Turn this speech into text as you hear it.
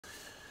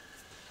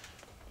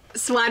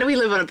So why do we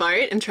live on a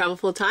boat and travel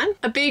full time?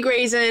 A big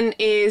reason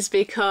is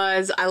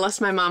because I lost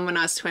my mum when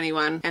I was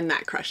 21 and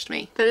that crushed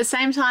me. But at the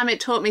same time, it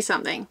taught me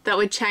something that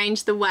would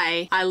change the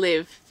way I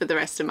live for the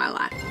rest of my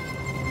life.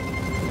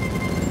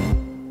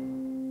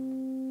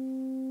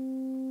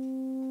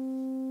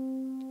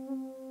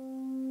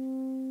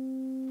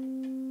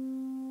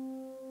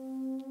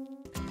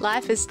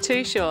 Life is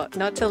too short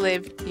not to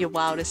live your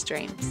wildest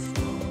dreams.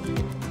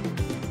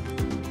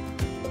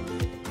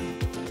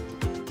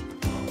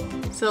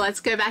 So let's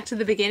go back to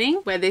the beginning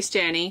where this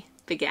journey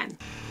began.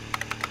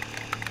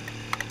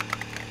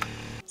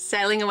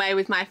 Sailing away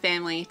with my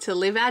family to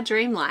live our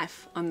dream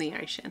life on the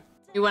ocean.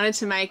 We wanted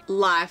to make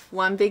life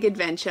one big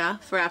adventure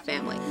for our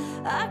family.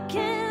 I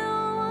can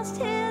almost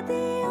hear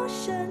the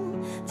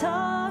ocean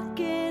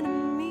talking to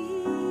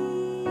me,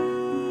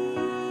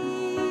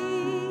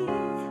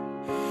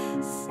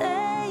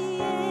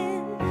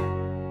 saying,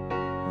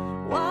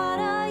 what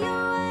are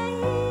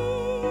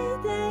you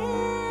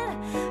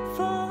waiting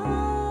for?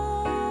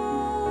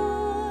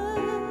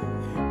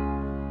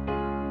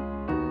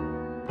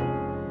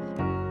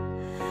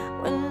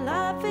 When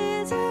life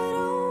isn't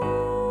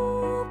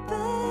open,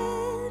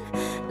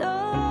 no.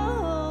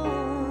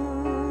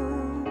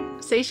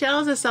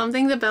 Seashells are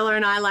something that Bella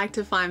and I like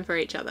to find for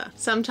each other.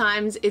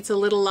 Sometimes it's a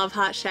little love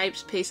heart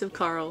shaped piece of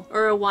coral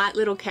or a white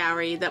little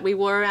cowrie that we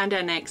wore around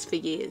our necks for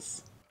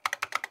years.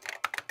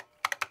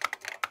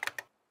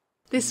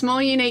 This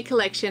small unique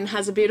collection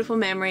has a beautiful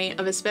memory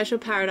of a special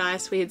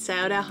paradise we had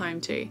sailed our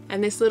home to,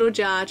 and this little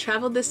jar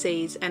travelled the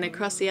seas and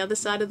across the other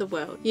side of the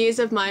world. Years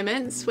of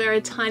moments where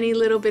a tiny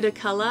little bit of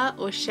colour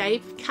or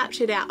shape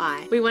captured our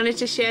eye. We wanted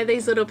to share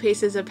these little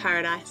pieces of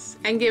paradise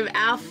and give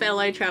our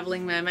fellow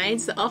travelling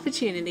mermaids the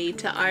opportunity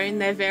to own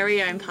their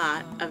very own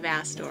part of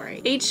our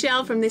story. Each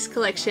shell from this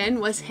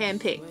collection was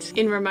handpicked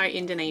in remote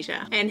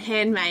Indonesia and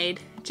handmade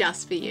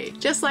just for you.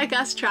 Just like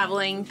us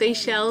travelling, these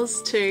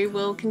shells too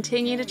will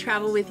continue to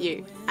travel with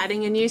you,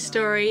 adding a new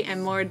story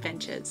and more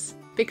adventures.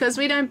 Because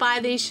we don't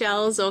buy these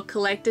shells or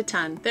collect a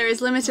ton, there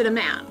is limited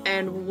amount,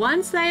 and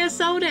once they are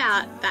sold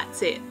out,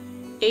 that's it.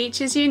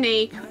 Each is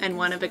unique and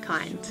one of a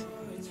kind.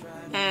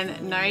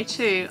 And no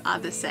two are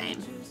the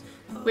same.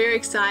 We're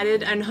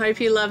excited and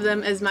hope you love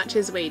them as much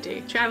as we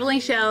do. Travelling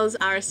shells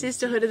are a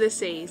sisterhood of the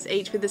seas,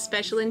 each with a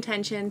special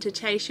intention to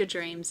chase your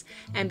dreams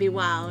and be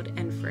wild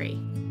and free.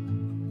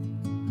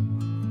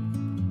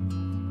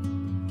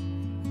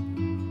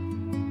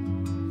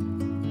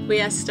 We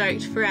are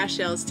stoked for our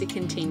shells to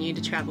continue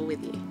to travel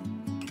with you.